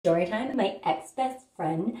Story time, my ex-best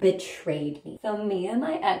friend betrayed me. So me and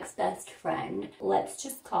my ex-best friend, let's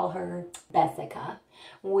just call her Jessica,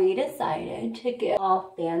 we decided to get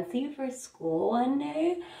all fancy for school one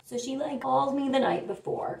day. So she calls me the night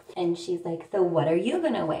before and she's like, so what are you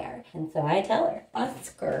gonna wear? And so I tell her, a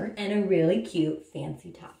skirt and a really cute fancy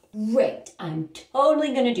top. Great, I'm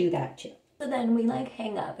totally gonna do that too. So then we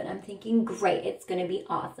hang up and I'm thinking, great, it's gonna be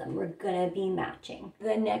awesome. We're gonna be matching.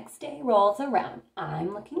 The next day rolls around.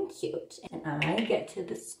 I'm looking cute and I get to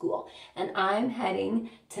the school and I'm heading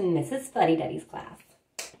to Mrs. Fuddy Duddy's class.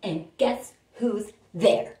 And guess who's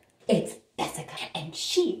there? It's Jessica. And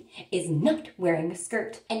she is not wearing a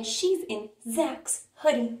skirt and she's in Zach's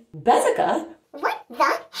hoodie. Jessica? What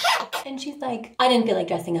the heck? And she's like, I didn't feel like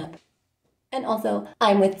dressing up. And also,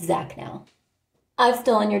 I'm with Zach now. I've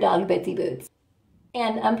stolen your dog Bitsy Boots.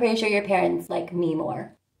 And I'm pretty sure your parents like me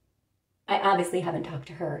more. I obviously haven't talked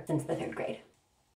to her since the 3rd grade.